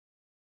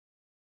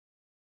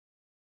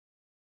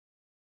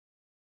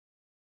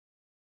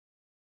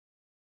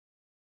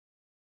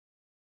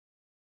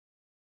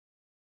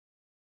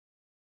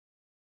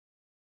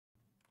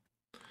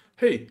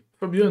Hey,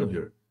 Fabiano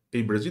here,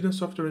 a Brazilian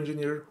software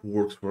engineer who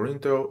works for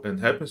Intel and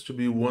happens to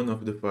be one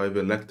of the 5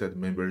 elected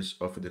members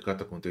of the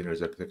Kata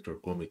Containers Architecture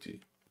Committee.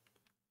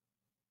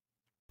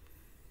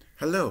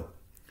 Hello,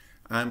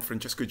 I'm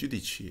Francesco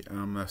Giudici.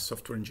 I'm a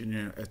software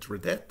engineer at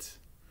Red Hat.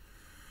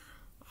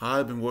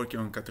 I've been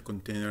working on Kata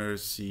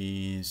Containers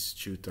since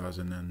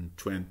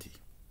 2020.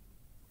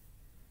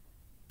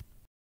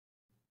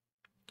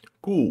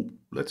 Cool,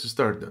 let's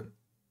start then.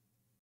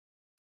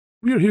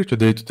 We are here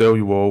today to tell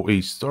you all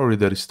a story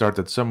that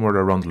started somewhere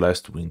around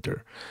last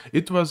winter.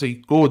 It was a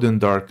cold and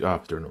dark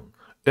afternoon,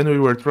 and we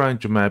were trying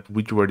to map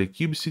which were the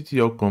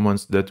kubectl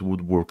commands that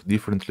would work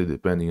differently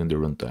depending on the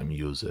runtime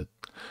used.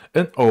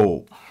 And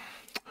oh,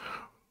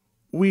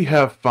 we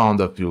have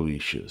found a few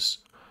issues.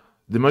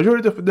 The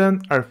majority of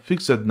them are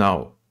fixed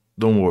now,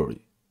 don't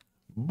worry.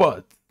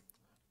 But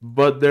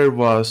there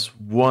was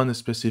one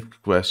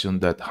specific question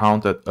that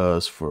haunted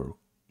us for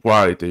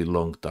quite a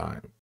long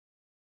time.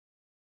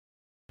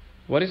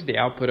 What is the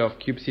output of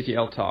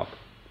kubectl top?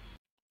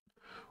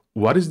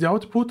 What is the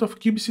output of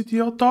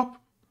kubectl top?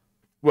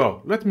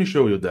 Well, let me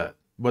show you that.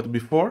 But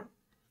before,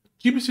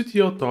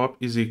 kubectl top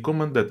is a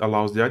command that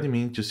allows the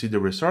admin to see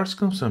the resource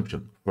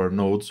consumption for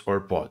nodes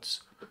or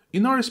pods.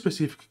 In our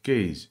specific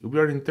case, we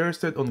are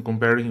interested in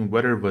comparing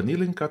whether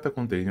vanilla Kata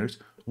containers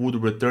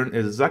would return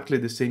exactly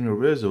the same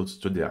results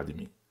to the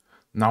admin.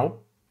 Now,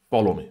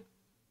 follow me.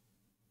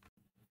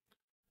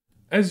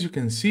 As you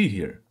can see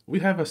here, we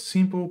have a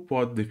simple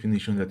pod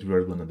definition that we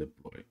are going to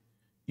deploy,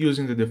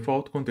 using the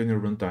default container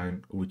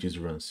runtime, which is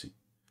runc.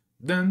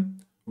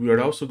 Then, we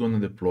are also going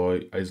to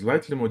deploy a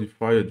slightly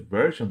modified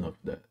version of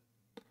that,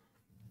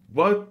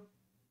 but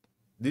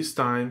this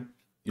time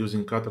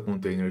using Kata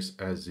containers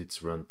as its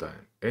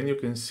runtime, and you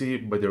can see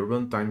by the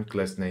runtime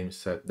class name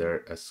set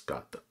there as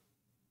Kata.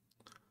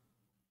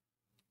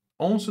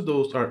 Once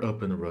those are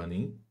up and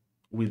running,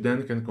 we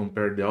then can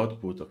compare the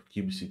output of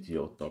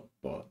kubectl top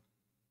pod,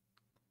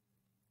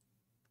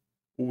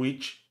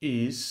 which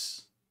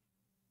is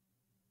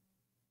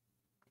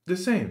the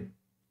same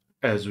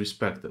as we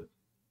expected.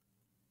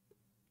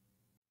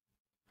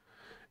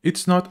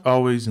 It's not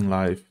always in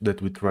life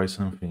that we try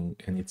something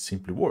and it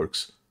simply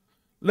works.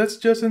 Let's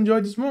just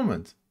enjoy this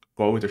moment,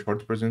 call it a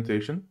short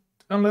presentation,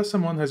 unless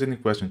someone has any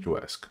question to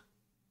ask.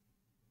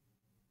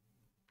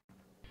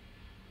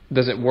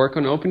 Does it work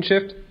on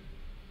OpenShift?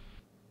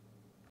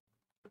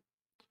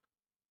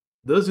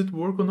 Does it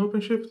work on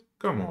OpenShift?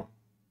 Come on.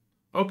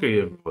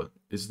 Okay everyone,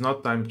 it's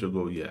not time to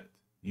go yet.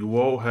 You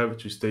all have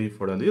to stay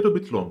for a little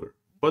bit longer,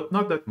 but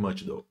not that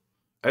much though,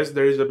 as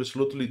there is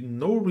absolutely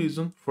no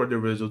reason for the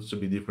results to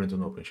be different on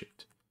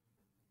OpenShift.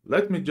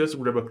 Let me just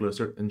grab a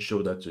cluster and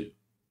show that to you.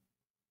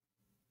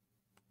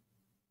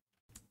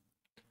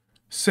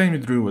 Same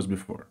drill as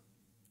before,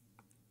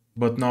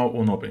 but now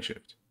on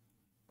OpenShift.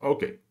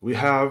 Okay, we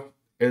have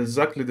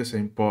exactly the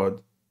same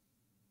pod,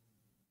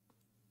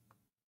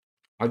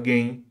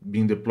 again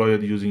being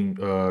deployed using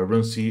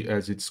runc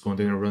as its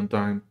container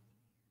runtime,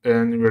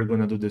 and we're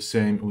gonna do the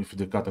same with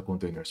the Kata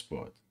containers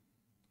pod.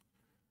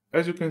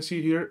 As you can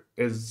see here,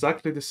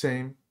 exactly the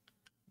same,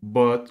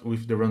 but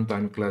with the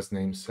runtime class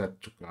name set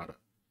to Kata.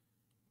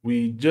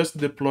 We just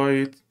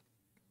deploy it,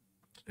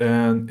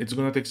 and it's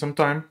gonna take some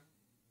time,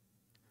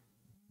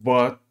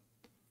 but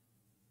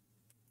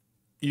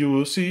you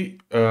will see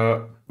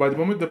by the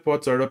moment the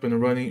pods are up and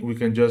running, we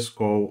can just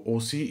call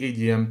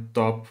ocadm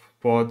top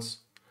pods,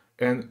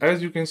 and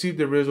as you can see,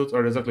 the results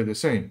are exactly the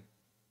same.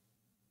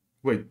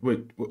 Wait.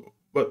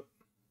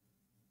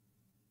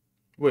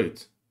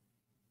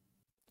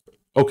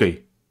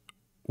 Okay,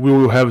 we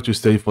will have to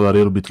stay for a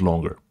little bit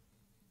longer.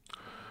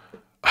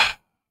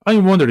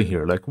 I'm wondering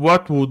here,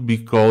 what would be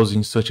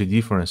causing such a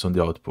difference on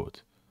the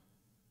output?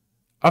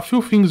 A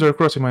few things are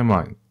crossing my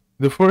mind.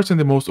 The first and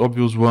the most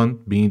obvious one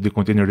being the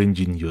container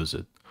engine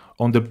used.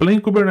 On the plain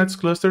Kubernetes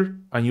cluster,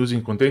 I'm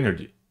using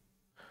containerd.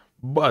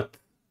 But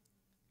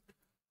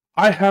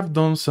I have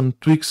done some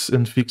tweaks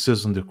and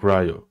fixes on the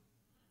cryo,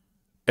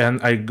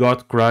 and I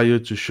got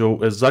cryo to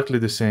show exactly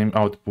the same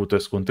output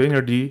as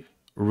containerd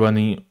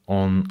running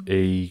on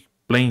a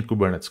plain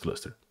Kubernetes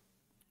cluster.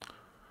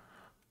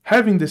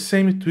 Having the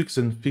same tweaks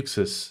and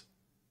fixes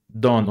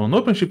done on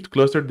OpenShift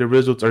cluster, the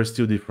results are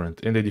still different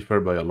and they differ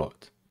by a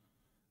lot.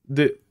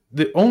 The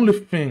only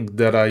thing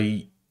that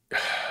I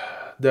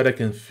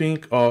can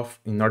think of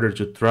in order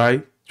to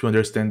try to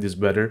understand this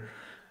better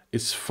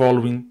is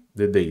following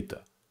the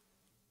data.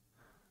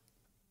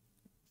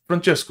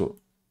 Francesco,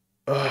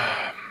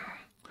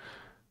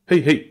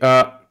 hey,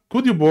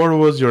 could you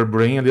borrow us your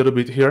brain a little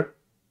bit here?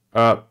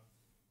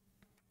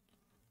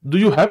 Do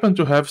you happen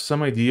to have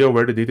some idea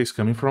where the data is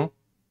coming from?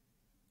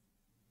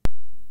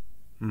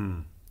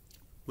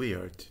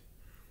 Weird.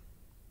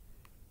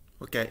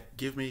 Okay,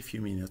 give me a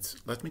few minutes.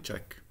 Let me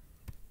check.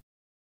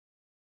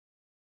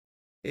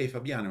 Hey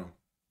Fabiano.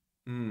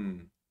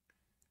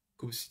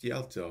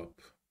 kubectl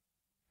top.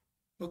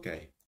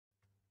 Okay.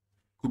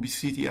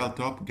 kubectl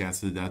top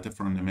gets the data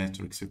from the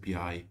metrics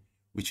API,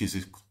 which is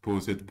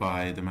exposed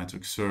by the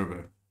metrics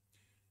server.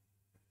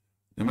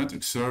 The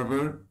metrics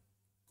server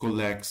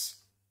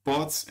collects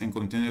pods and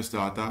containers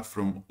data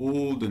from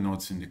all the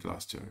nodes in the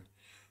cluster,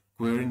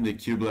 querying the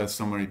kubelet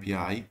summary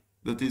API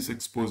that is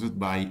exposed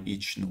by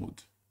each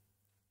node.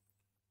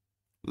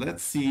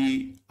 Let's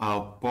see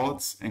how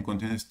pods and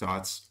container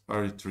stats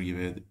are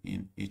retrieved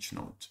in each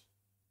node.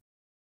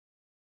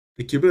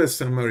 The kubelet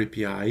summary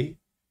API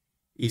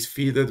is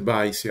fed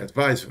by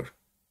hypervisor.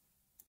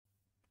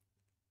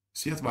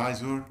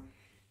 hypervisor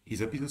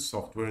is a piece of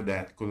software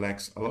that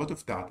collects a lot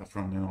of data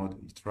from the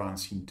node it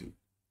runs into.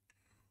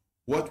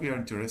 What we are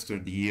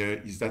interested in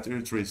here is that it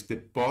retrieves the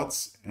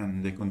pods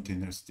and the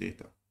containers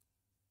data.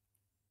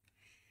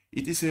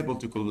 It is able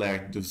to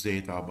collect those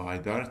data by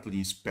directly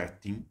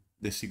inspecting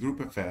the cgroup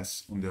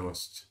FS on the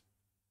host.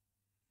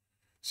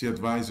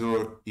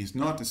 hypervisor is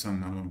not a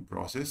standalone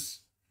process,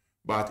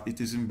 but it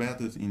is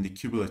embedded in the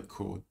kubelet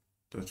code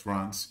that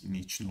runs in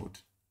each node.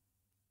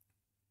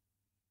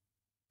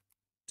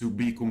 To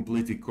be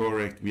completely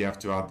correct, we have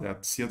to add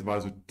that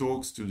hypervisor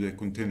talks to the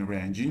container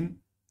engine.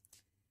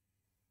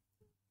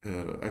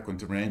 A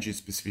container engine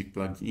specific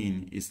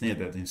plugin is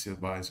needed in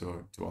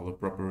hypervisor to allow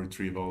proper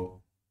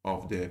retrieval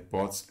of the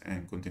pods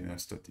and container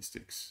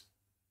statistics.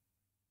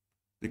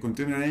 The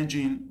container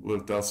engine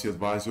will tell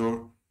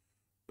hypervisor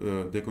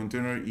the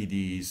container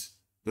IDs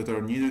that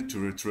are needed to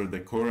retrieve the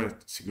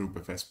correct cgroup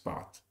FS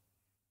path,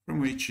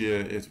 from which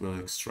it will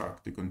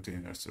extract the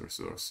container's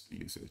resource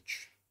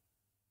usage.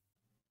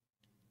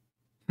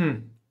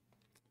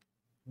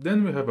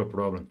 Then we have a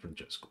problem,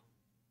 Francesco.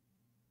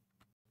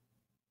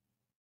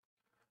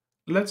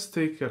 Let's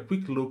take a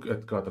quick look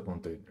at Kata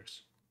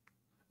Containers.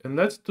 And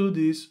let's do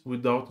this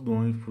without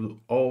going through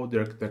all the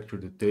architecture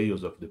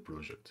details of the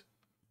project,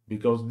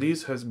 because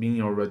this has been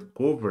already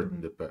covered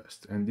in the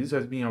past, and this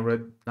has been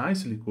already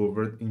nicely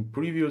covered in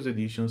previous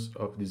editions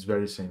of this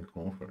very same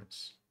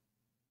conference.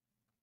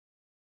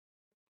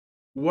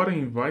 What I'm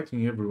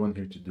inviting everyone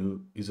here to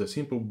do is a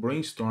simple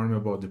brainstorm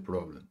about the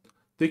problem,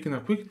 taking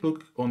a quick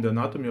look on the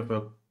anatomy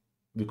of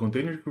the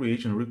container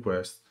creation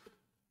request,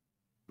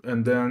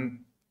 and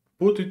then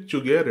put it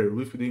together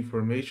with the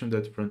information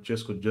that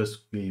Francesco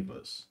just gave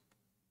us.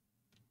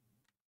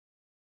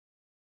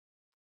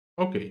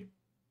 Okay.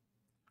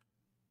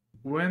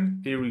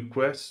 When a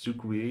request to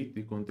create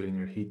the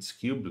container hits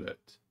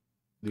kubelet,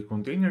 the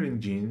container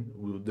engine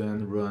will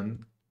then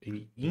run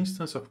an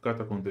instance of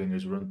Kata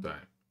Containers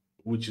runtime,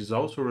 which is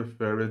also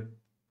referred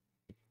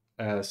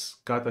as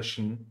Kata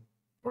Shin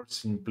or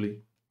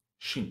simply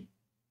Shin.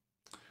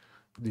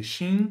 The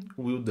Shin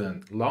will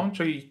then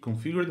launch a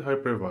configured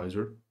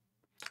hypervisor,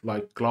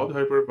 like Cloud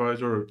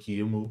Hypervisor or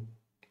QEMU,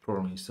 for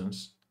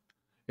instance,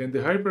 and the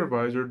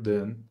hypervisor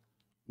then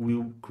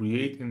will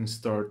create and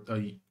start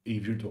a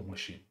virtual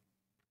machine.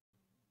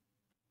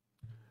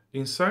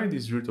 Inside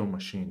this virtual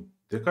machine,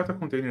 the Kata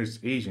Containers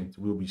agent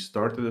will be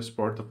started as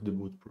part of the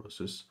boot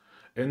process,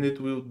 and it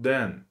will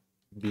then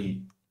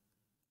be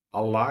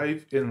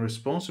alive and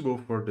responsible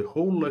for the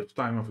whole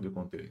lifetime of the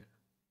container.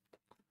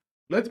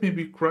 Let me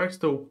be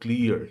crystal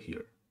clear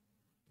here.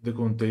 The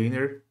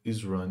container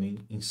is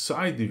running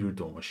inside the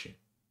virtual machine.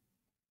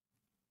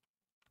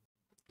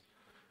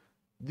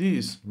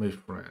 This, my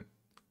friend,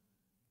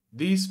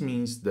 this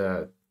means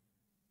that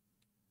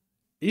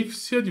if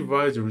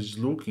hypervisor is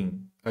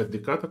looking at the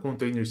Kata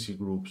Container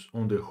cgroups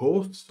on the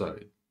host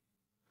side,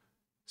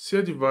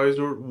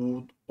 hypervisor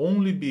would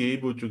only be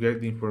able to get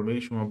the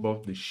information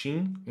about the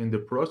Shin and the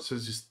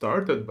process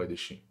started by the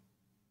Shin,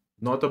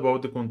 not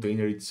about the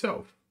container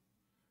itself.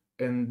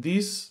 And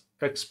this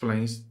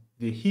explains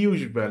the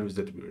huge values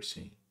that we are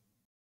seeing.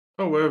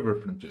 However,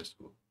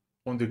 Francesco,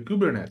 on the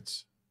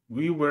Kubernetes,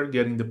 we were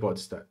getting the pod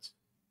stats.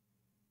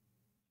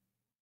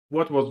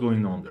 What was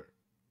going on there?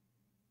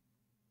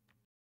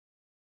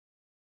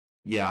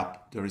 Yeah,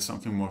 there is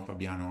something more,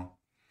 Fabiano.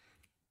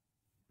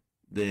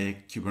 The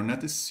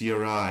Kubernetes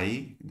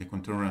CRI, the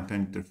container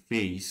runtime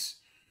interface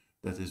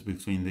that is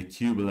between the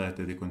kubelet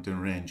and the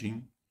container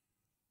engine,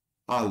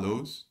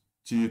 allows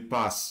to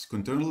pass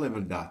container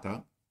level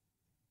data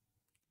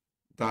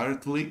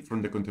directly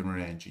from the container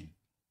engine.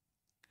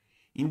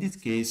 In this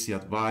case, the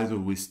advisor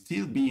will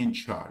still be in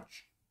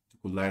charge to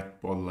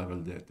collect pod level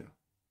data.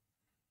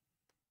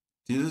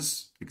 This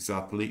is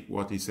exactly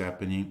what is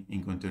happening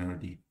in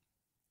Containerd.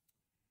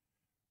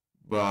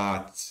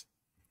 But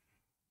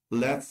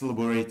let's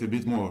elaborate a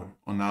bit more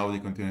on how the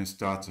container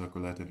stats are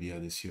collected via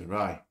the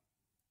CRI.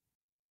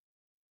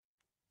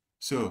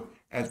 So,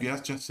 as we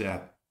have just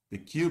said, the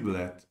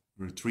kubelet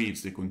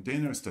retrieves the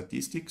container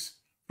statistics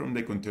from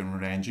the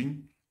container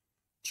engine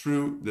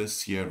through the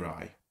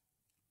CRI.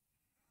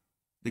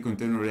 The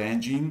container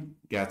engine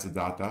gets the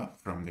data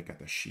from the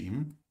Kata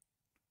Shim,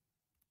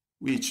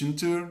 which in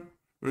turn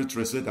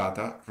retrieves the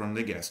data from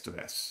the guest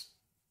OS.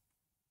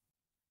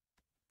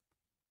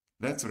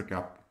 Let's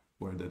recap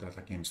where the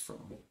data comes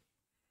from.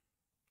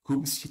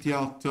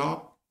 kubectl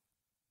top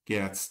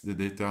gets the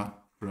data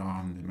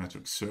from the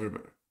metric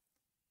server.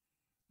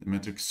 The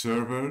metric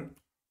server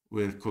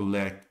will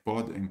collect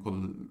pod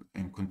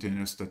and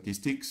container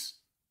statistics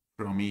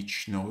from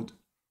each node,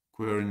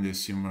 querying the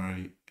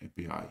summary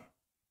API.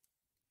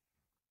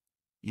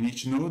 In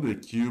each node, the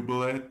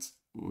kubelet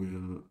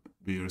will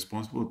be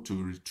responsible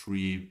to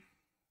retrieve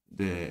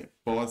the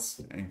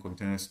pods and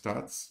container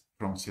stats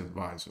from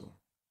CAdvisor.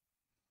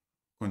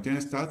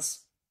 Container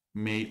stats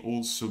may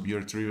also be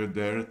retrieved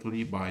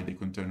directly by the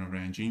container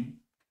engine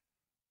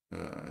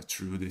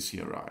through the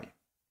CRI.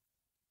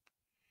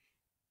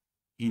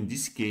 In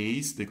this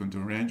case, the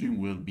container engine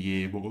will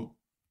be able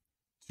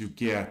to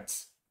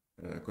get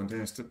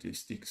container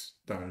statistics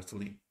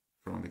directly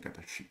from the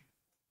Kata sheet.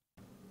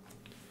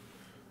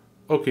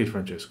 Okay,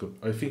 Francesco,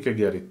 I think I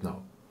get it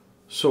now.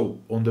 So,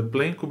 on the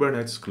plain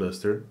Kubernetes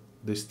cluster,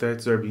 the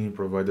stats are being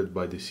provided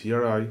by the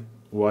CRI,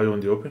 while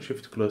on the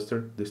OpenShift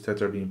cluster, the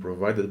stats are being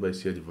provided by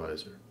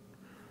CAdvisor.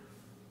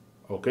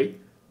 Okay?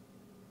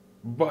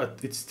 But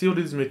it still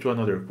leads me to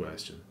another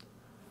question.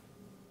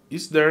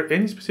 Is there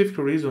any specific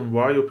reason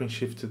why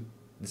OpenShift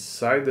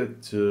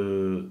decided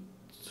to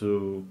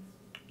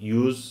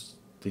use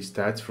the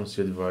stats from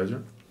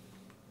CAdvisor?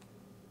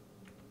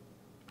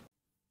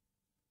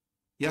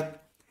 Yep,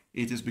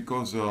 it is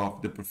because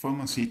of the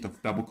performance hit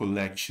of double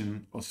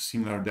collection of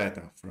similar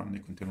data from the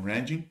container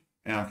engine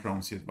and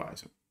from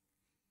CAdvisor.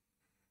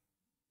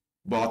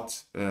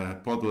 But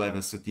pod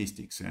level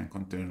statistics and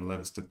container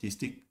level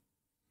statistics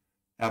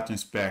have to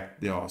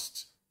inspect the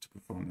host to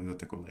perform the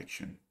data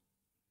collection.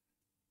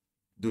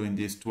 Doing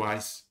this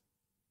twice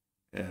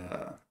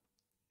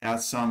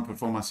has some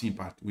performance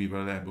impact we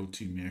were able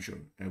to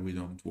measure and we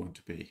don't want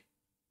to pay.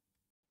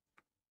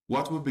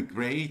 What would be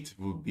great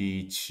would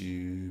be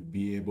to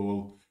be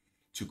able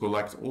to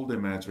collect all the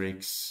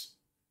metrics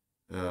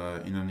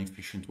in an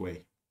efficient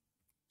way.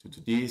 To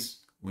do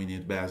this, we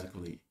need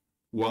basically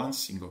one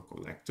single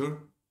collector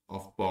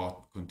of pod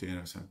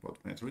containers and pod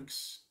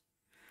metrics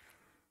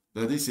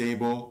that is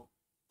able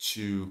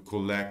to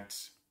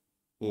collect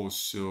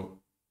also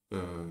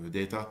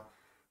data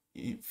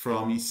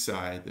from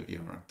inside the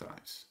VM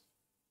runtimes.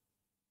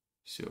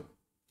 So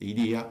the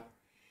idea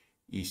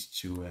is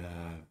to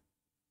have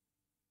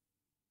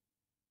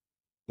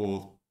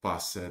all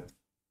passed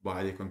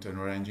by the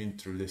container engine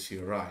through the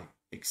CRI,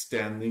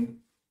 extending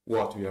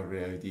what we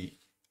already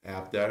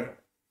have there.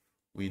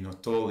 We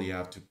not only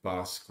have to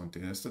pass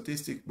container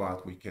statistics,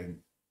 but we can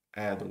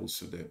add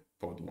also the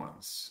pod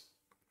ones.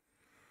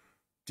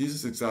 This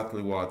is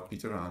exactly what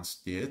Peter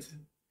Hans did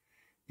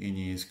in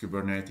his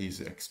Kubernetes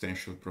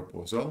extension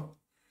proposal.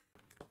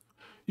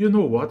 You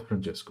know what,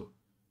 Francesco?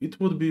 It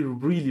would be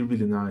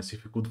really nice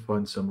if you could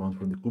find someone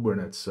from the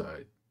Kubernetes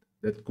side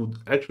that could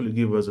actually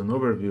give us an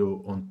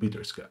overview on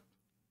Peter's cap.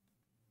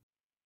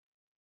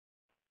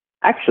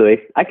 Actually,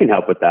 I can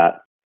help with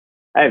that.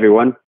 Hi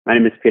everyone, my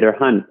name is Peter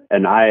Hunt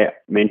and I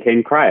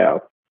maintain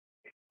Cryo.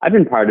 I've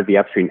been part of the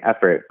upstream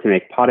effort to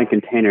make pod and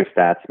container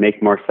stats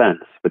make more sense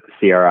with the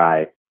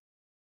CRI.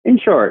 In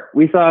short,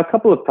 we saw a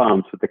couple of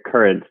problems with the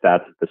current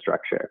stats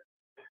infrastructure.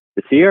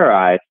 The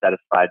CRI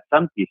satisfied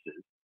some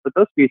pieces, but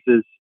those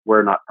pieces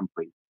were not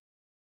complete.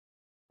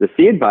 The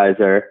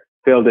CAdvisor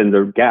filled in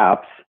the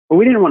gaps, but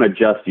we didn't want to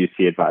just use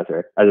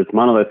CAdvisor as it's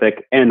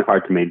monolithic and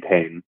hard to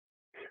maintain.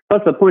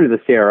 Plus, the point of the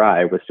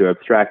CRI was to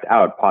abstract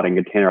out pod and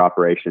container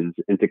operations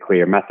into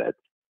clear methods.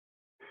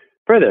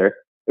 Further,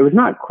 it was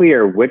not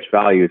clear which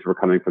values were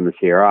coming from the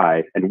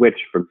CRI and which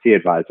from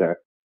CAdvisor.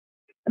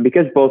 And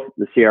because both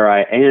the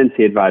CRI and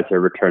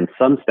CAdvisor returned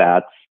some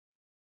stats,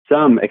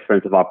 some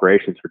expensive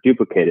operations were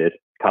duplicated,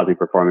 causing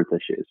performance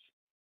issues.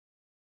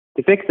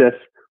 To fix this,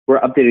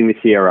 we're updating the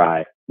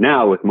CRI,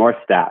 now with more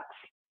stats.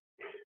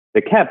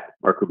 The KEP,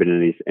 or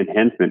Kubernetes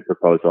Enhancement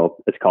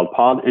Proposal, is called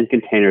Pod and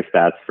Container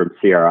Stats from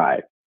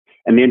CRI.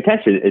 And the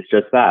intention is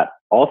just that.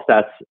 All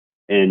stats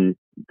in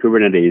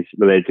Kubernetes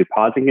related to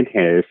pods and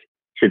containers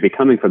should be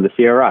coming from the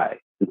CRI,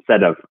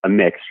 instead of a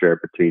mixture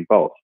between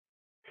both.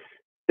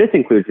 This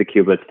includes the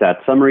kubelet stat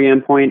summary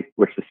endpoint,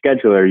 which the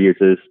scheduler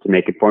uses to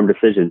make informed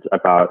decisions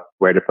about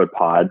where to put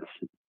pods,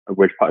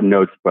 which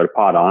nodes to put a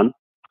pod on,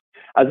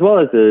 as well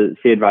as the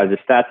CAdvisor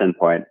stats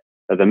endpoint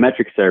that the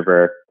metric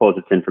server pulls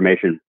its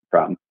information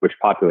from, which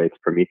populates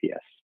Prometheus.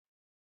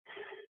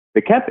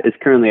 The KEP is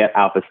currently at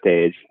alpha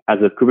stage as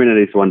of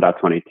Kubernetes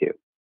 1.22,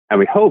 and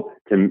we hope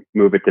to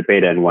move it to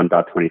beta in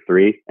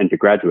 1.23 and to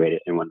graduate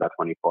it in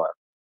 1.24.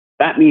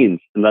 That means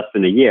in less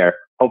than a year,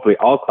 hopefully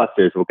all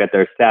clusters will get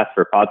their stats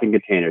for pods and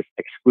containers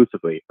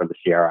exclusively from the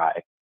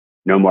CRI.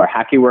 No more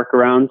hacky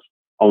workarounds,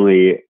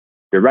 only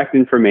direct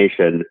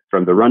information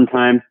from the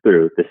runtime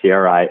through the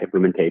CRI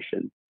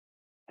implementation.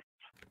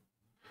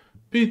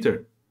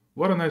 Peter,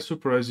 what a nice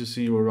surprise to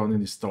see you around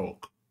in this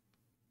talk.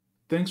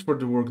 Thanks for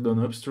the work done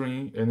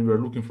upstream, and we are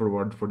looking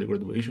forward for the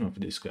graduation of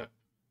this cap.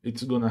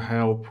 It's gonna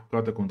help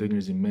Kata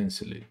Containers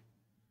immensely.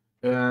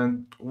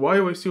 And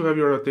while I still have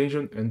your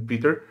attention, and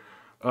Peter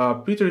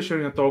is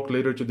sharing a talk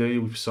later today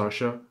with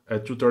Sasha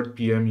at 2:30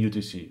 p.m.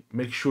 UTC.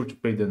 Make sure to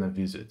pay them a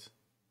visit.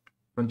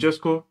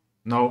 Francesco,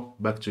 now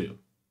back to you.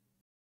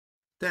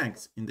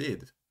 Thanks,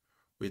 indeed.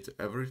 With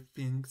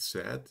everything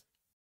said,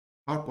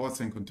 are pods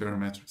and container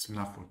metrics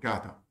enough for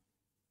Kata?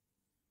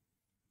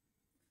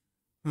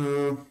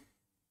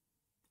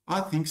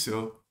 I think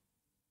so.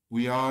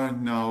 We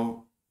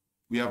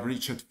have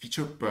reached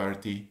feature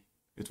parity.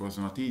 It was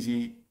not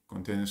easy,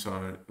 containers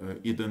are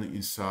hidden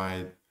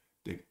inside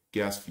the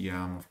guest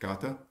VM of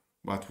Kata,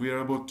 but we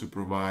are able to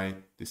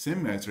provide the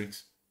same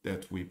metrics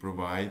that we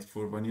provide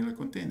for vanilla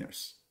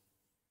containers.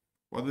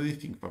 What do you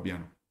think,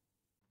 Fabiano?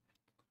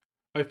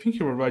 I think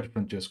you were right,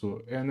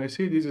 Francesco, and I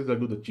say this is a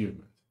good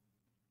achievement,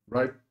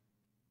 right?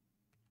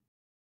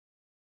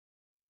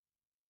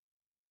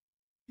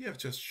 We have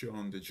just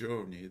shown the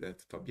journey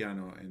that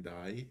Fabiano and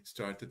I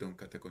started on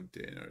Kata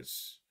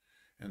Containers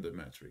and the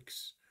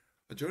metrics,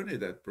 a journey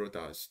that brought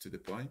us to the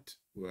point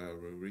where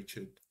we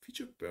reached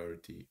feature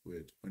parity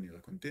with vanilla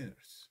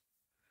containers.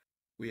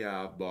 We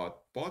have both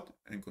pod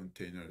and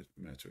container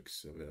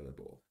metrics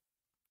available.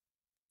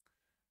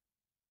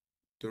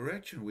 The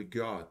reaction we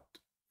got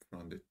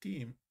from the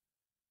team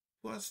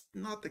was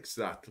not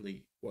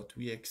exactly what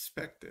we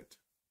expected.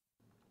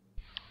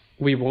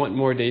 We want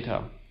more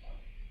data.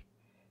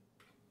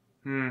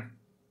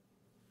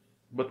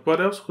 But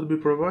what else could be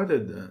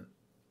provided then?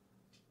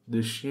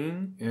 The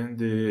sheen and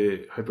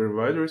the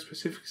hypervisor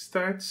specific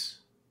stats?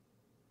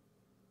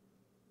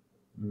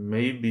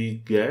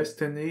 Maybe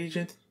guest and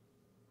agent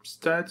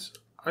stats?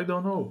 I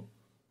don't know.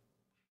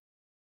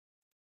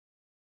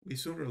 We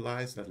soon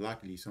realized that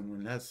luckily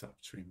someone else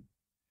upstream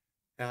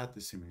had the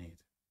same need.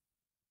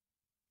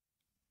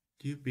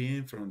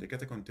 Being from the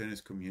Kata Containers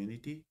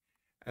community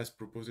has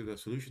proposed a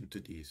solution to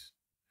this,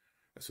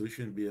 a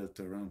solution built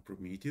around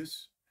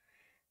Prometheus,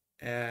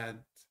 and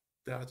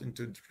that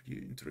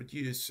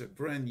introduce a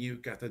brand new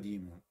Kata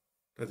daemon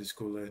that is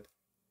called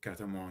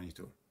Kata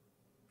Monitor.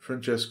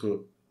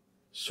 Francesco,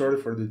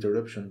 sorry for the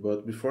interruption,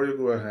 but before you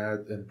go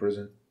ahead and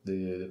present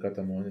the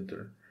Kata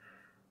monitor,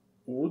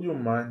 would you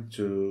mind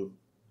to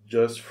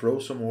just throw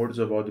some words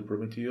about the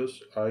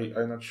Prometheus?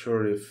 I'm not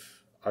sure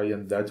if I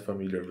am that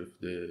familiar with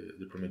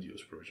the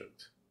Prometheus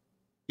project.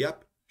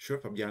 Yep, sure,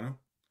 Fabiano.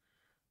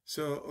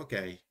 So,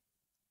 okay,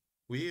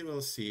 we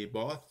will see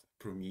both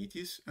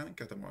Prometheus and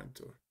Kata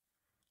Monitor.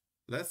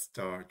 Let's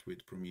start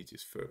with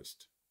Prometheus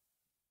first.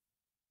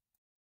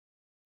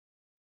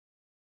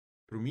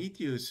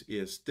 Prometheus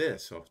is the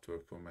software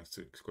for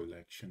metrics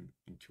collection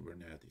in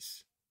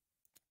Kubernetes.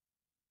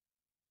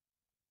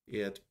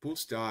 It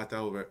pulls data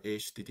over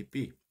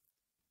HTTP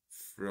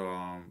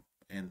from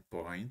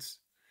endpoints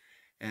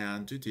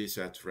and do this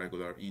at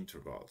regular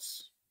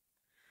intervals.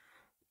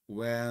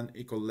 When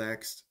it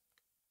collects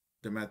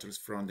the metrics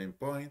from the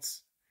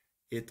endpoints,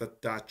 it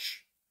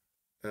attaches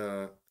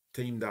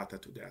time data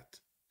to that.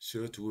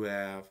 So to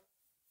have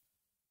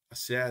a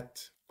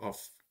set of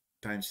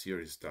time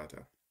series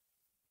data.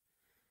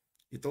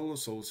 It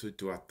allows also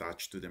to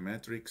attach to the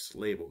metrics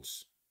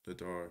labels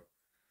that are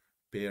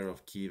pair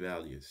of key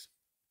values.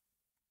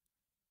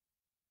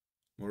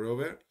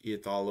 Moreover,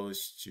 it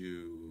allows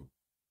to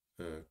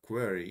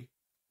query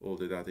all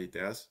the data it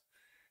has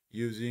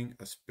using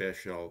a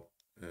special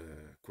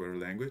query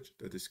language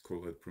that is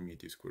called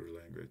Prometheus query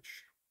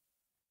language.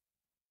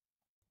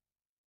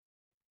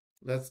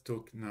 Let's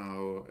talk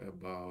now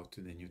about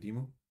the new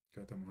demo,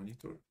 Kata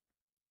Monitor.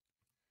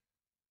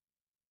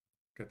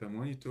 Kata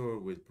Monitor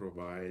will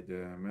provide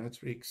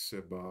metrics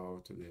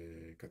about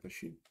the Kata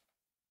ship,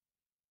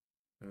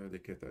 the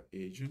Kata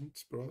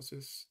agent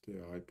process, the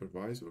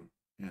hypervisor,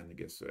 and the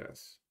guest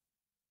OS.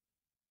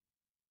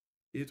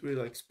 It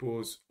will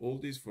expose all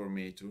this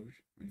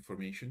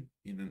information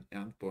in an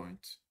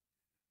endpoint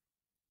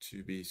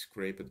to be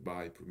scraped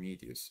by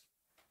Prometheus.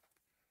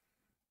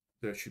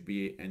 There should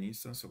be an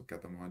instance of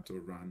Kata Monitor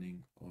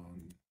running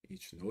on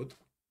each node,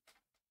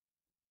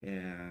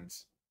 and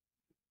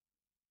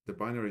the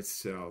binary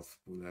itself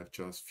will have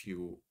just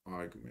few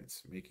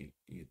arguments, making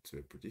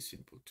it pretty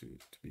simple to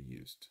be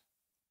used.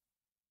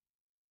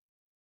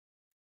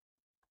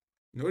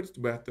 In order to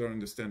better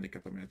understand the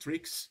Kata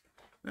metrics,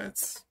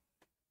 let's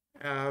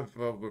have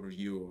an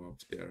overview of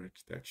the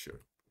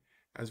architecture.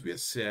 As we have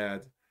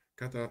said,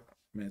 Kata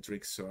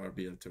metrics are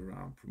built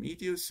around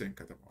Prometheus and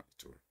Kata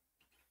Monitor.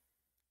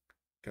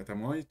 Kata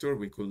Monitor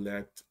will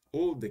collect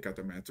all the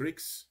Kata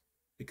metrics,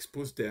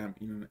 expose them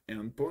in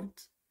an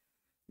endpoint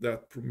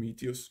that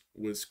Prometheus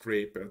will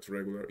scrape at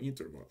regular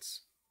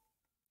intervals.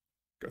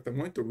 Kata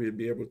Monitor will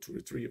be able to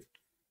retrieve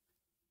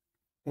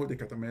all the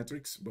Kata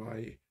metrics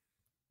by,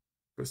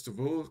 first of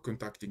all,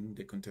 contacting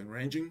the container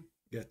engine,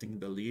 getting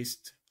the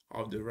list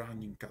of the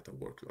running Kata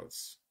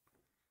workloads.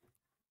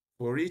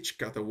 For each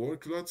Kata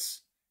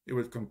workloads, it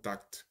will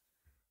contact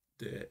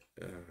the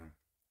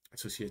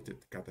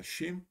associated Kata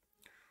shim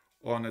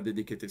on a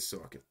dedicated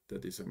socket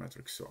that is a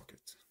metric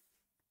socket.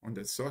 On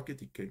that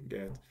socket, it can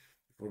get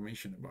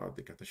information about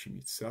the Kata shim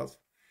itself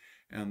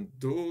and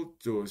all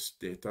those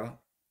data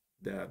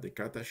that the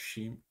Kata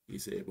shim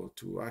is able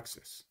to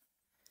access.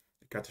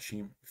 The Kata shim,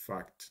 in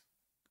fact,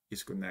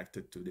 is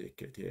connected to the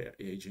Kata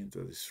agent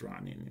that is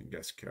running in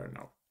guest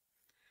kernel.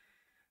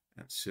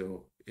 And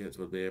so it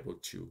will be able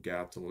to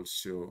get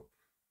also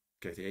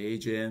Kata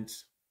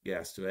agent,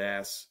 guest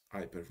OS,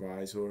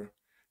 hypervisor,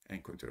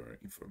 and container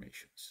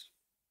informations.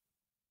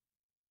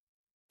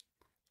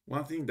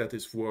 One thing that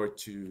is worth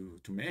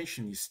to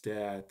mention is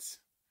that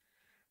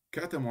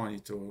Kata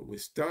Monitor will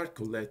start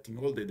collecting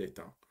all the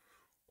data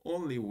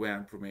only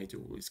when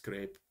Prometheus will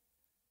scrape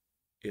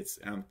its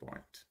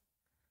endpoint.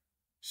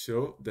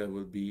 So there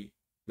will be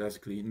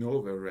basically no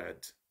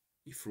overhead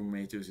if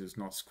Prometheus is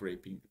not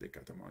scraping the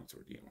Kata monitor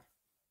daemon.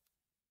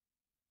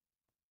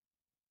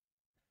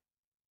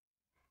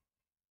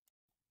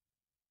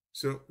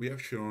 So we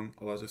have shown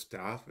a lot of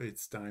stuff.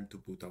 It's time to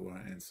put our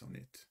hands on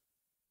it.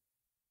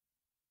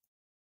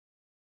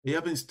 We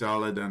have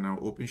installed an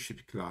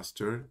OpenShift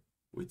cluster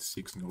with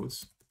 6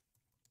 nodes.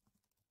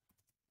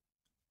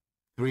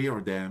 3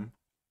 of them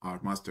are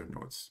master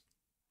nodes,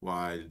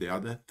 while the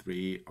other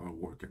 3 are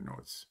worker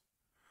nodes.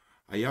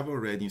 I have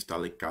already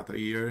installed Kata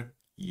here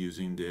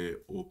using the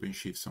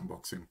OpenShift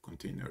sandboxes and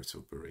containers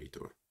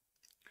operator.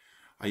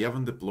 I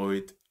haven't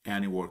deployed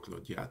any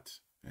workload yet,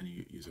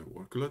 any user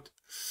workload,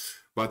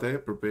 but I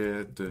have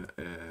prepared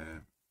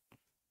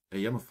a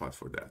YAML file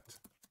for that.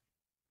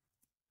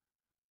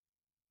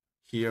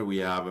 Here we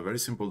have a very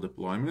simple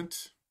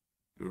deployment.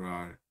 There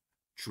are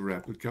 2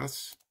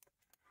 replicas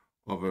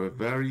of a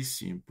very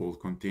simple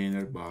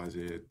container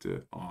based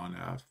on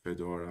a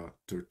Fedora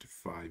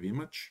 35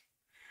 image.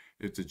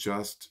 It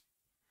just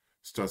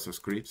starts a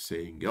script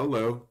saying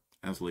hello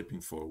and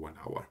sleeping for 1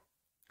 hour.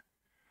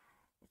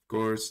 Of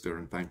course, the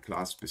runtime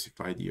class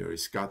specified here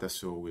is Kata,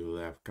 so we'll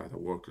have Kata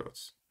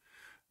workloads.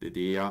 The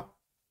idea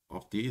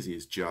of this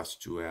is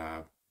just to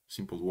have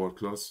simple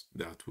workloads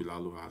that will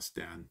allow us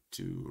then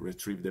to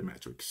retrieve the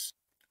metrics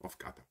of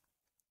Kata.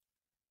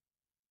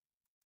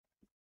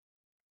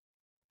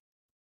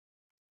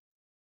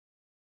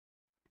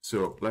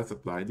 So let's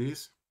apply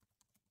this.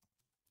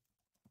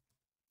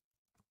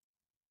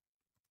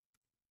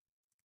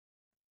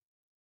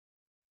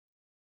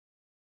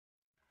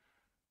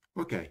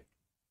 Okay,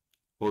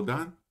 all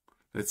done.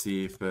 Let's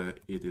see if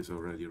it is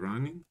already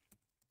running.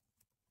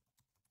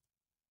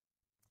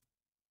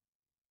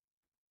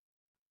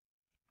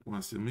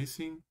 One still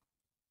missing.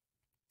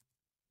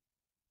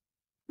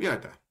 We are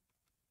done.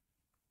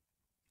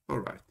 All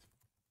right.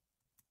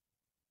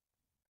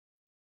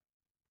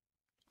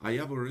 I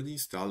have already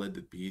installed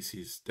the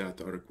pieces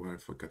that are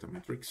required for Kata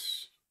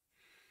metrics.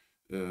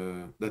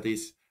 That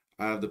is,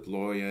 I have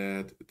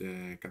deployed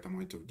the Kata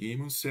monitor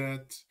daemon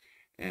set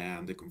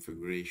and the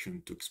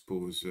configuration to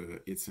expose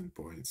its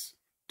endpoints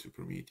to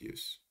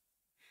Prometheus.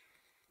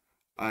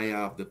 I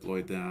have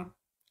deployed them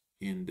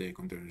in the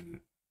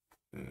container,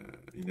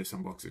 in the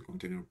sandboxes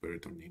container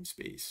operator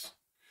namespace.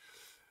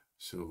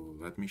 So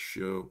let me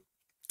show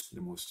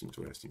the most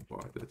interesting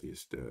part, that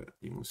is the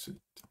daemon set.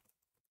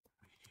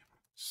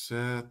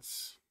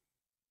 Sets,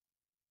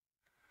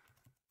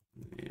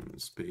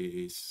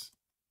 namespace,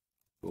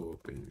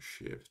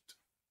 OpenShift,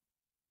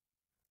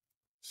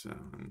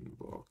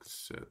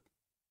 sandbox set,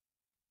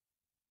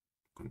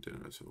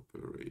 containers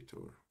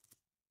operator.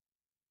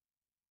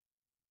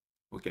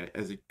 Okay,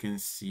 as you can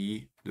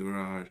see, there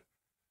are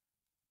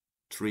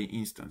 3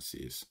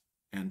 instances,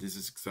 and this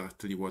is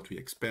exactly what we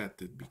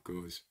expected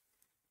because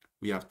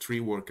we have 3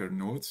 worker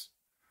nodes,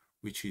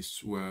 which is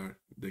where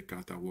the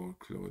Kata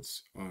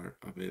workloads are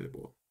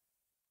available.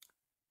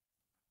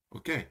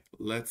 Okay,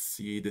 let's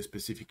see the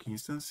specific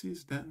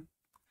instances then.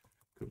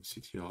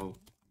 kubectl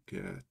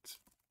get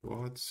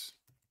pods,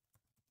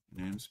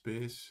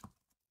 namespace,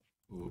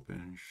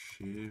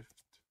 OpenShift,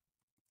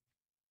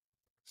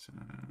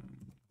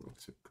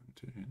 sandbox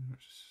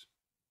containers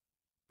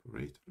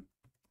operator.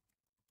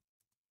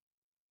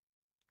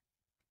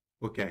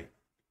 Okay,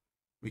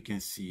 we can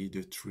see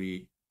the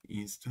 3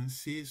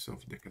 instances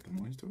of the Kata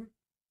monitor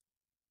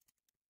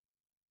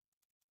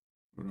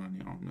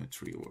running on the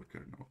 3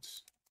 worker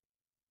nodes.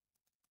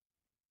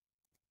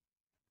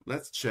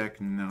 Let's check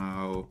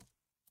now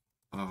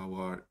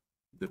our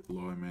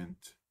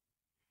deployment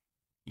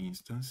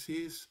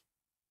instances,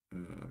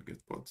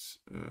 get pods,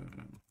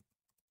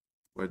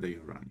 where they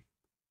are running.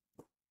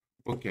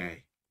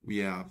 Okay, we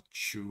have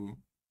 2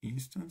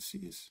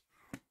 instances.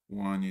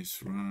 One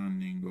is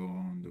running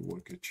on the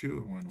worker 2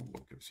 and one on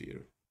worker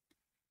 0.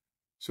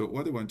 So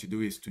what I want to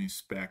do is to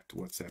inspect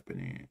what's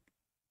happening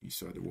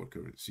inside the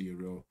worker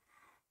 0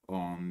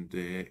 on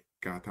the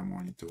Kata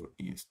monitor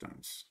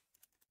instance.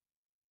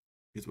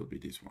 It will be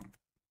this one.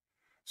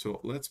 So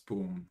let's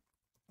pull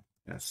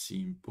a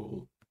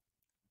simple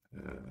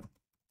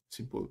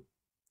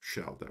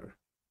shell there.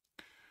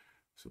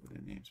 So the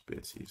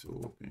namespace is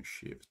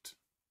OpenShift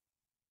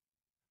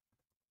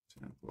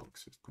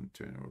sandboxes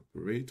container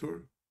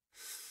operator.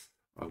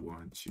 I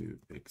want to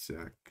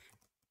exec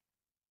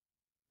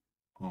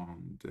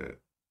on the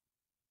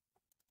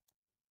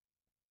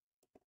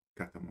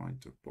Kata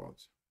monitor pod.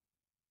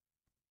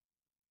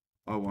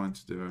 I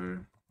want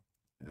their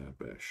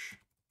bash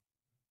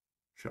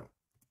shell.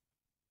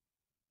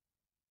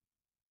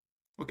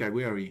 Okay,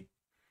 we are in.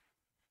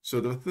 So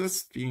the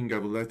first thing I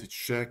would like to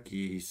check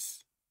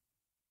is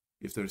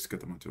if there is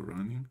Kata monitor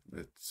running.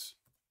 Let's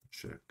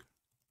check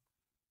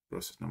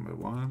process number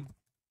 1,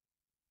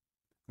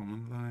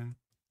 command line.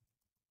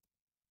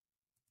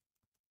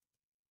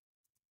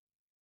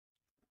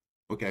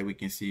 Okay, we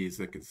can see it's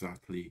like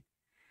exactly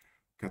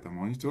Kata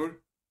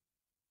monitor.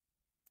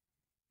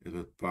 It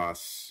will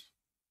pass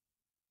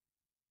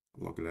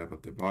log level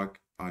debug.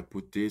 I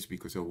put this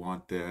because I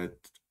wanted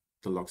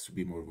the logs to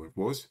be more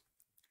verbose.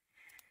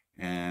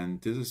 And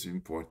this is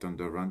important,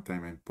 the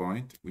runtime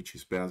endpoint, which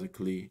is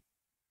basically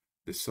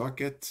the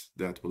socket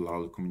that will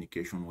allow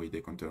communication with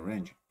the container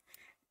engine.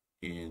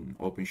 In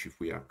OpenShift,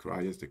 we have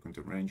CRI as the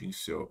container engine,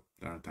 so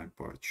the runtime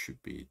part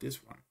should be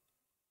this one.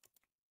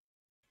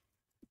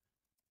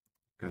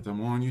 Kata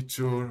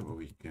monitor,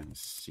 we can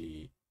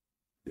see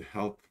the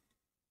help.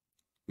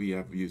 We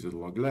have used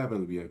log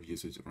level, we have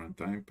used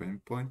runtime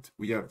endpoint.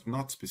 We have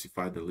not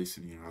specified the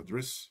listening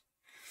address.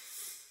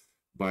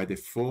 By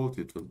default,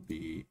 it will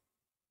be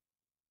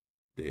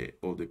the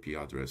old IP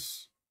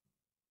address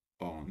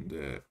on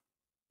the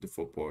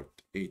default port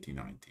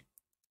 8090.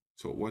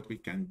 So what we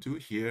can do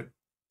here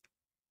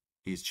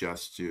is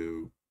just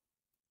to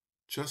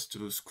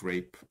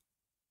scrape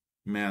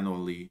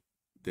manually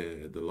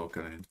the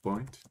local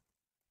endpoint.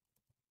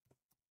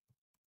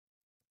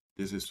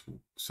 This is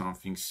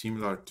something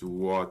similar to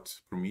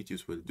what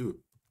Prometheus will do.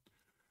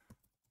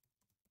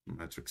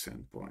 Metrics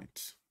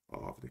endpoint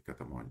of the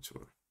Kata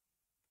monitor.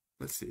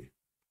 Let's see.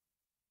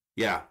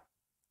 Yeah,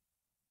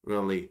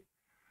 really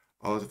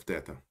a lot of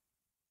data.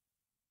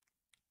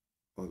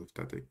 A lot of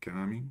data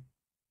coming.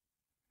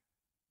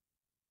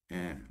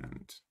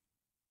 And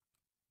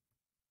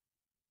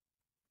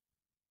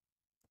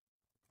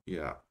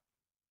yeah,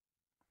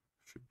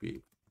 should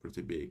be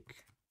pretty big.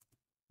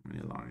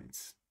 Many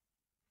lines.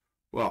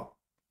 Well,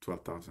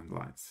 12,000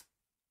 lines.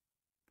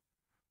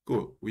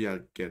 Cool, we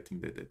are getting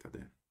the data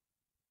then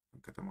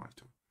on Kata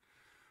monitor.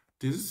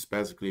 This is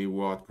basically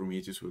what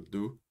Prometheus will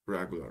do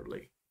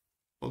regularly.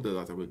 All the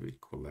data will be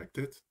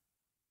collected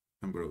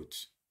and brought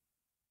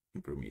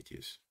in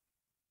Prometheus.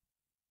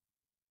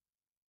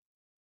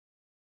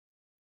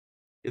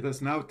 It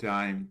is now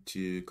time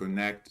to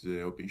connect the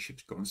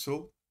OpenShift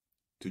console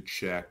to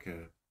check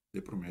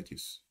the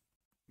Prometheus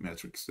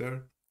metrics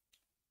there.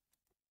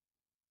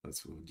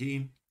 Let's log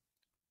in.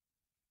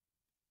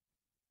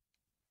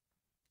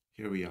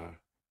 Here we are.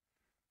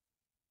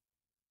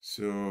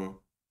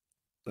 So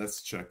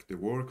let's check the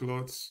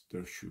workloads.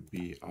 There should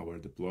be our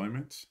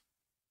deployment.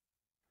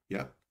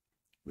 Yeah,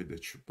 with the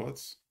 2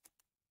 pods.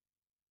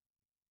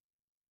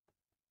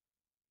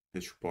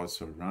 The 2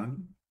 pods are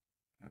running,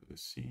 as we've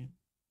seen.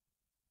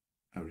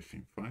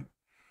 Everything fine.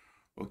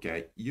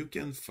 Okay, you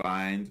can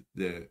find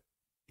the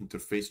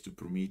interface to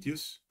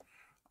Prometheus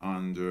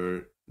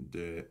under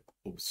the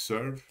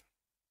Observe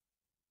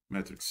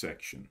metric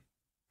section.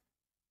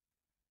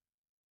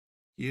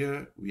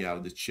 Here we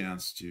have the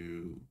chance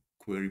to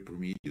query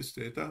Prometheus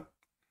data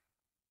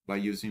by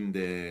using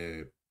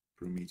the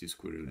Prometheus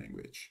query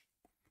language.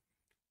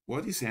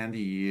 What is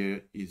handy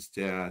here is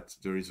that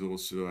there is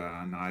also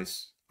a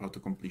nice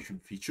auto-completion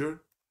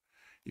feature.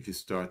 If you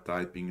start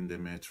typing in the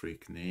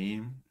metric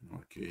name, in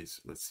our case,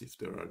 let's see if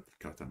there are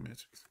Kata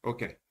metrics.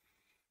 Okay.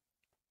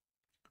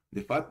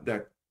 The fact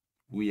that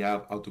we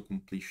have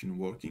auto-completion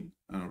working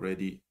and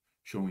already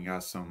showing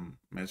us some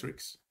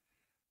metrics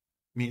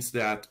means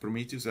that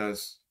Prometheus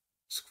has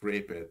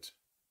scraped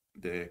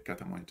the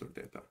Kata monitor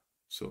data.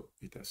 So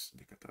it has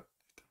the Kata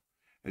data.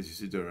 As you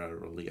see, there are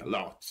really a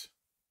lot.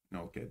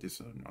 Okay,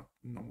 these are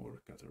no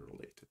more Kata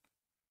related.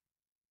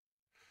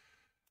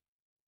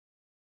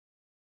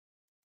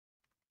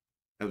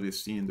 As we've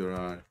seen, there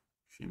are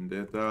shim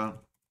data,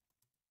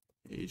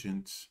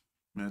 agent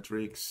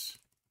metrics,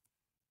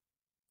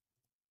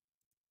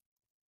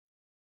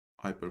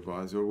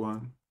 hypervisor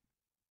one.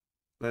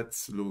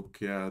 Let's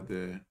look at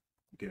the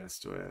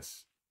guest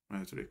OS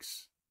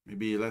metrics.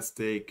 Maybe let's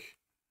take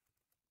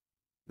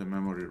the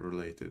memory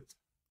related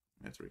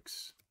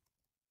metrics.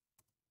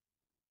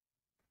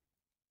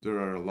 There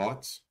are a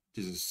lot.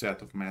 This is a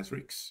set of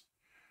metrics.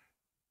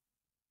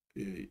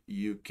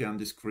 You can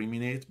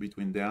discriminate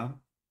between them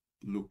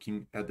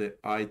looking at the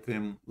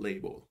item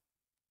label.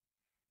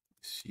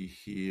 See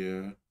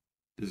here,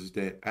 this is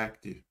the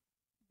active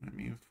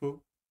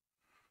info.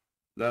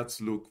 Let's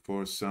look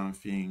for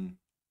something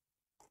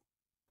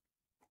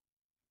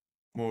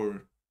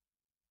more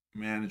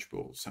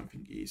manageable,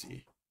 something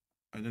easy.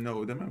 I don't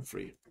know, the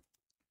mem-free.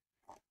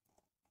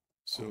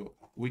 So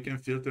we can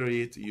filter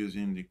it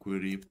using the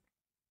query,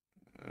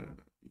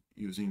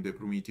 using the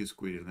Prometheus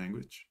query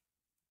language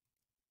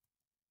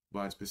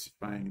by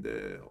specifying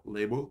the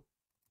label,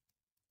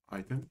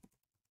 item,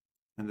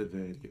 and the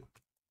value,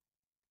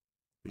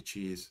 which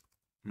is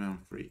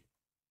mem-free.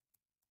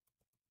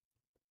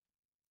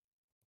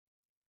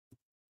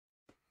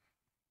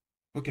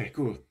 Okay,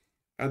 cool.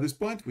 At this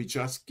point, we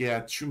just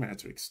get 2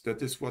 metrics.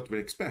 That is what we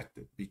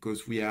expected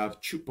because we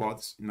have 2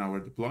 pods in our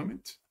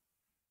deployment.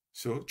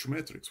 So 2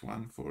 metrics,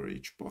 1 for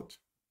each pod.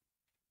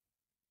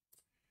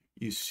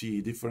 You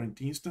see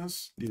different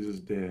instance. This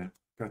is the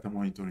Kata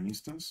monitor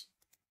instance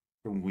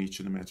from which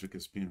the metric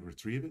has been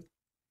retrieved,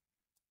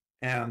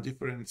 and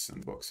different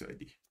sandbox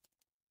ID.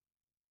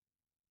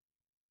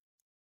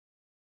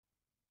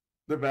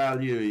 The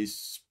value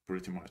is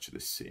pretty much the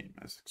same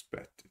as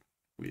expected.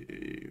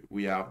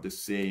 We have the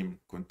same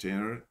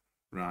container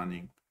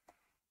running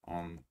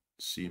on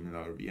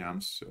similar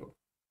VMs, so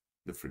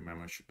the free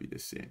memory should be the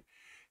same.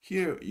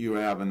 Here you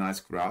have a nice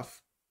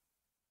graph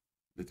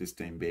that is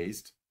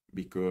time-based,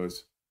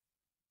 because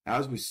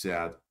as we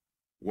said,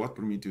 what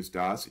Prometheus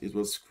does, it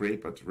will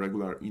scrape at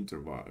regular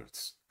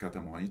intervals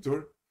Kata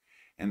monitor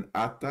and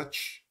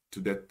attach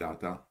to that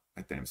data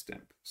a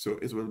timestamp. So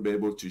it will be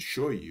able to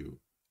show you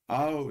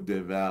how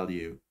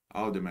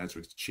the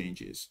metric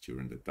changes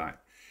during the time.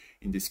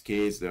 In this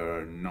case, there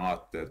are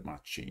not that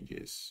much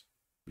changes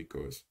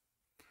because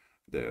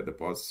the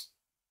pods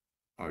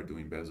are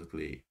doing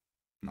basically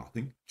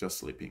nothing, just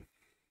sleeping.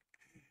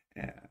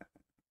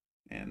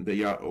 And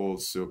they are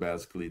also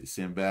basically the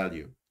same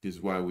value. This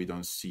is why we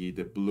don't see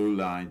the blue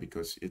line,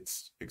 because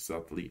it's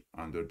exactly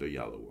under the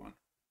yellow one.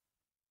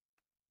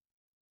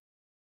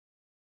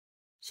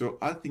 So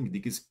I think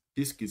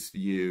this gives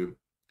you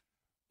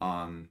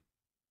an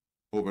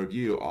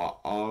overview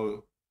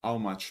of how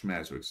much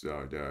metrics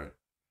are there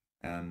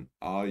and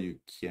how you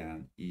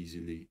can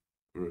easily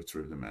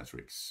retrieve the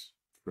metrics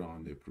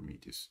from the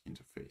Prometheus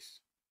interface.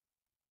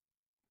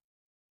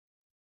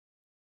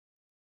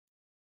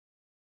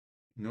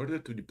 In order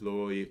to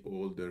deploy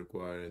all the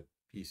required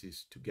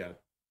pieces to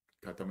get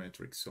Kata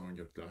metrics on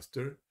your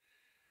cluster,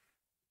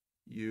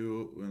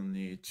 you will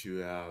need to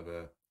have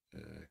a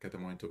Kata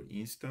monitor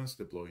instance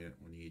deployed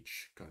on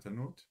each Kata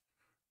node.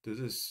 This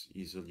is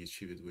easily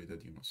achieved with a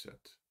daemon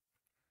set.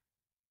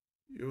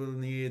 You will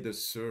need a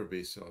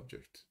service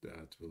object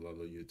that will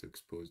allow you to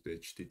expose the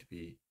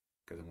HTTP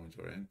Kata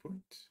monitor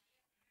endpoint,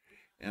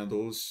 and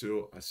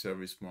also a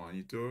service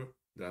monitor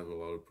that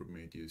will allow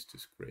Prometheus to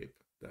scrape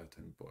that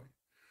endpoint.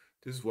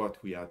 This is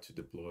what we had to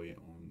deploy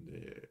on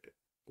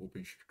the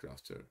OpenShift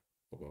cluster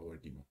of our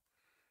demo.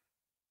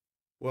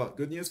 Well,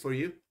 good news for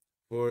you.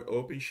 For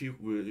OpenShift,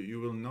 you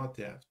will not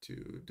have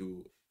to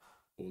do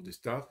all this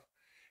stuff.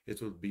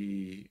 It will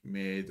be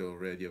made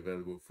already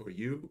available for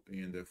you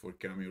in the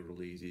forthcoming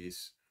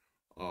releases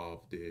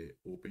of the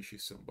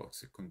OpenShift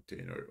sandbox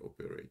container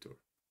operator.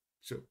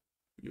 So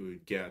you will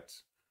get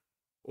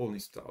all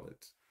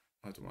installed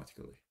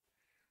automatically.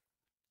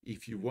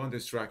 If you want the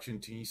instruction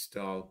to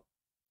install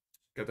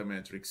Kata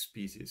metrics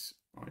pieces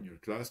on your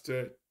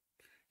cluster,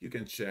 you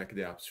can check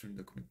the upstream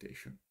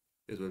documentation.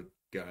 It will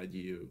guide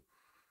you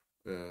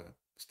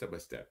step by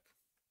step.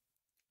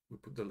 We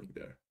put the link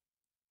there.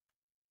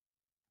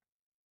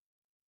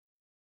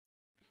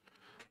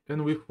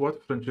 And with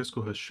what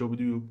Francesco has showed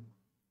you,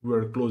 we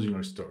are closing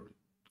our story.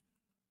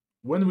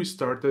 When we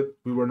started,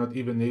 we were not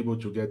even able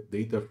to get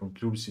data from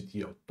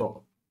Curiosity out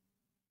top.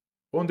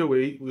 On the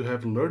way, we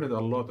have learned a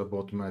lot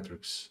about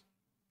metrics,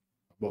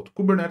 about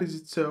Kubernetes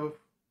itself,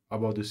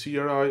 about the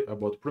CRI,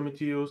 about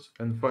Prometheus,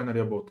 and finally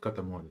about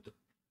Kata monitor.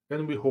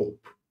 And we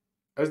hope,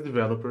 as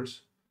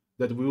developers,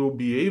 that we will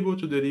be able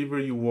to deliver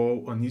you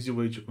all an easy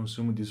way to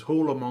consume this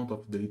whole amount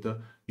of data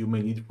you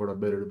may need for a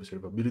better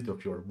observability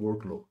of your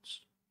workloads.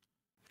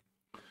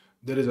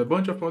 There is a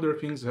bunch of other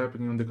things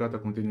happening on the Kata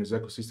Containers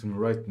ecosystem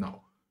right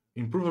now.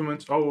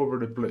 Improvements all over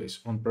the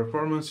place on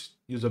performance,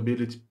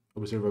 usability,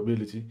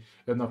 observability,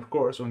 and of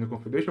course on the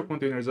confidential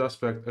containers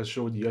aspect as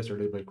showed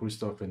yesterday by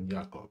Christoph and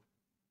Jakob.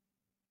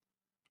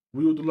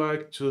 We would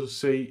like to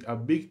say a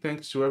big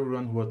thanks to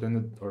everyone who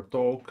attended our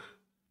talk,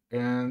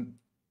 and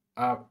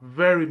a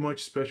very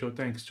much special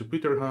thanks to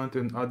Peter Hunt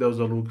and Adel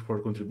Zaluk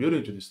for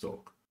contributing to this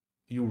talk.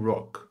 You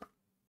rock!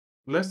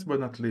 Last but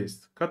not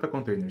least, Kata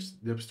Containers,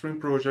 the upstream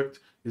project,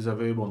 is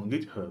available on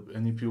GitHub,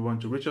 and if you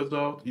want to reach us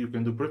out, you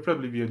can do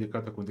preferably via the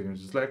Kata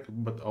Containers Slack,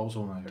 but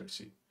also on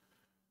IRC.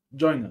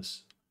 Join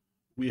us.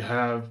 We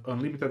have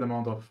unlimited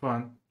amount of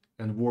fun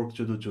and work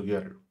to do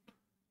together.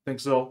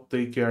 Thanks all,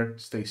 take care,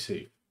 stay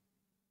safe.